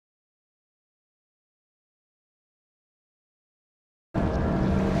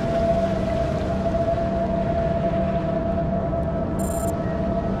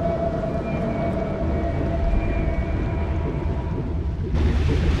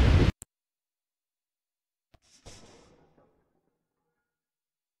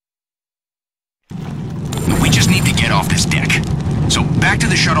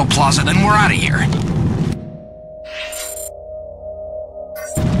Shadow Plaza, then we're out of here.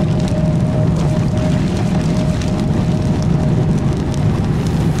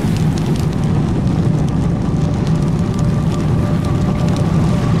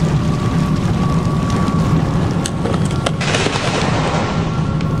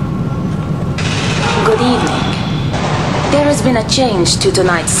 Good evening. There has been a change to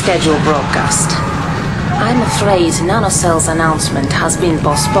tonight's scheduled broadcast. I'm afraid NanoCell's announcement has been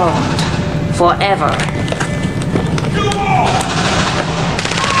postponed. Forever.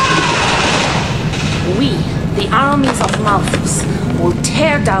 We, the armies of Malthus, will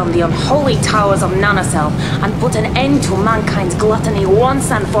tear down the unholy towers of NanoCell and put an end to mankind's gluttony once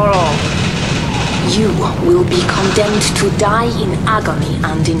and for all. You will be condemned to die in agony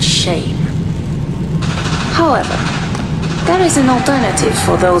and in shame. However, there is an alternative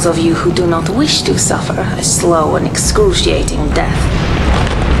for those of you who do not wish to suffer a slow and excruciating death.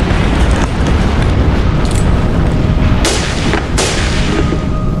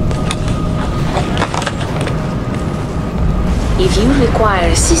 If you require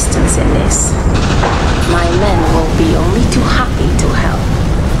assistance in this, my men will be only too happy to help.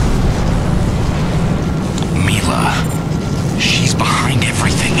 Mila, she's behind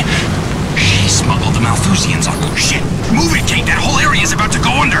everything. She smuggled the Malthusians on. Shit! Move it, Kate! That whole area is about to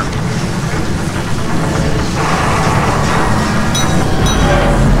go under!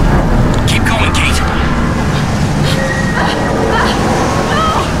 Keep going, Kate!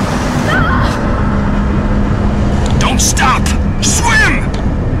 Don't stop! Swim!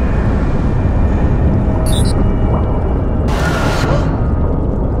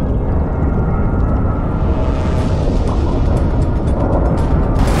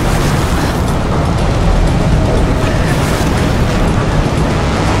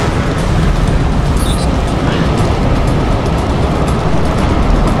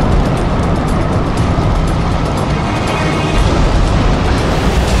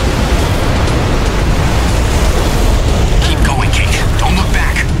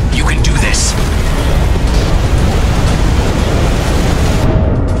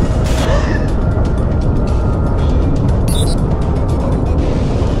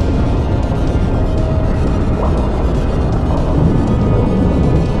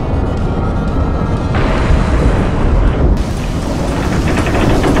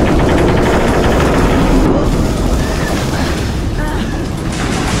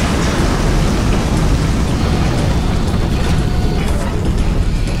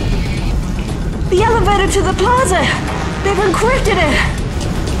 To the plaza! They've encrypted it!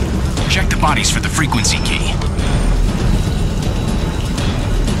 Check the bodies for the frequency key.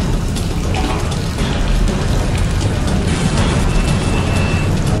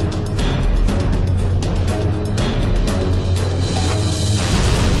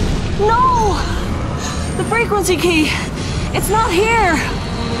 No! The frequency key! It's not here!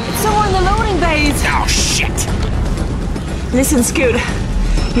 It's somewhere in the loading bays! Oh, shit! Listen, Scoot.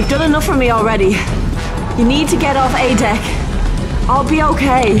 You've done enough for me already. You need to get off A deck. I'll be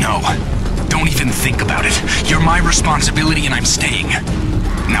okay. No. Don't even think about it. You're my responsibility and I'm staying.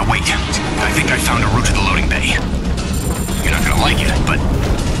 Now wait. I think I found a route to the loading bay. You're not gonna like it, but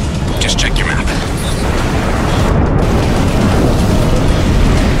just check your map.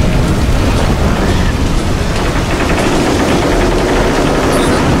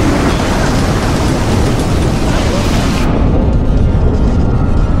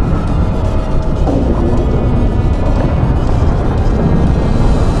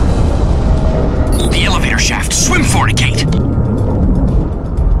 Swim for it, Kate!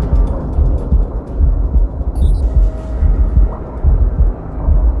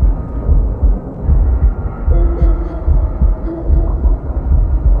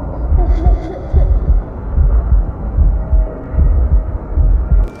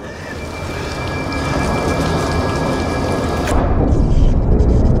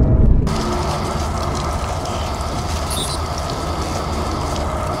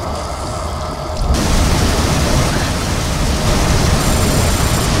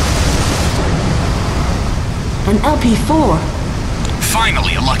 An LP4.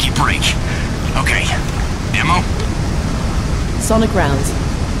 Finally, a lucky break. Okay. Ammo? Sonic rounds.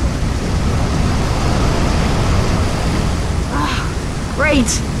 Great.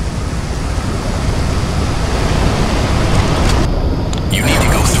 You need to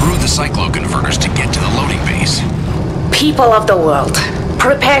go through the cyclo-converters to get to the loading base. People of the world,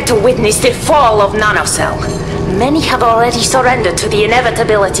 prepare to witness the fall of NanoCell. Many have already surrendered to the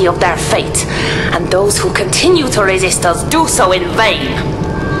inevitability of their fate, and those who continue to resist us do so in vain.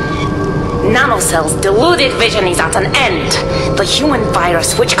 Nanocell's deluded vision is at an end. The human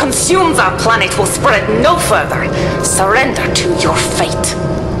virus which consumes our planet will spread no further. Surrender to your fate.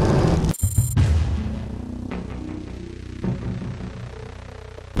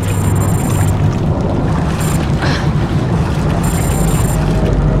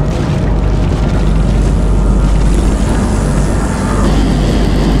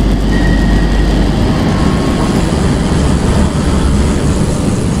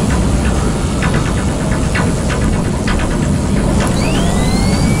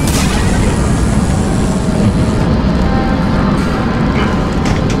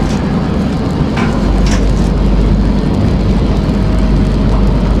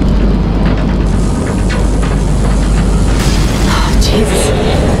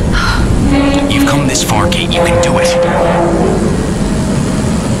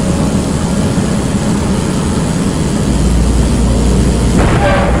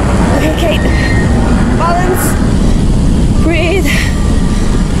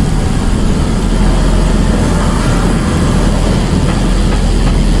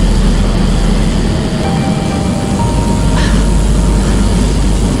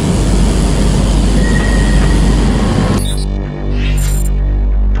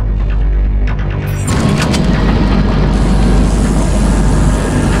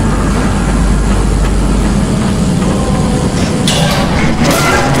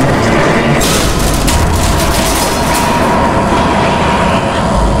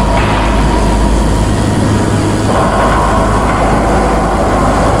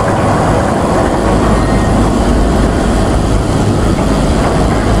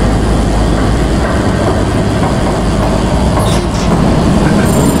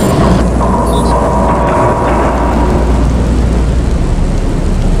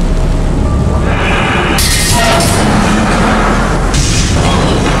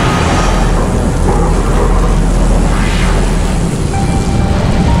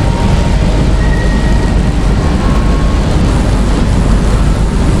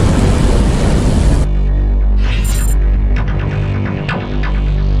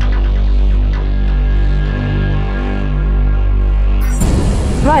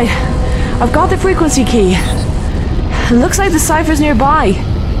 Right, I've got the frequency key. Looks like the cipher's nearby.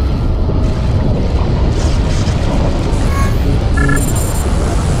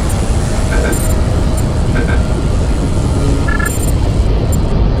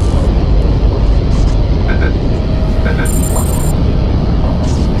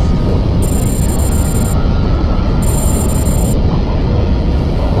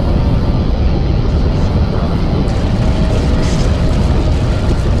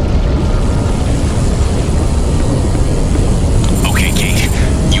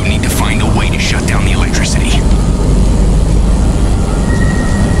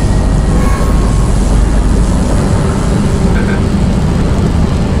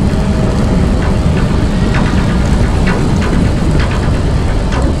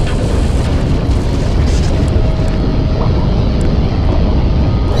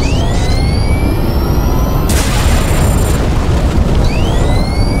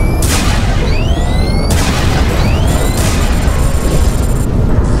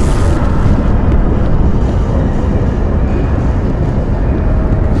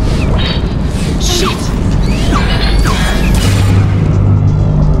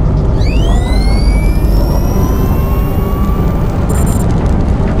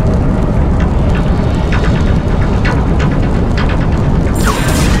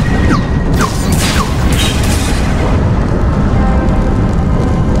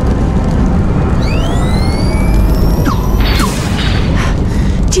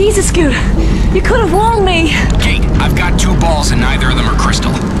 Jesus, Scooter, you could have warned me. Kate, I've got 2 balls and neither of them are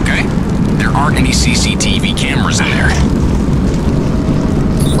crystal, okay? There aren't any CCTV cameras in there.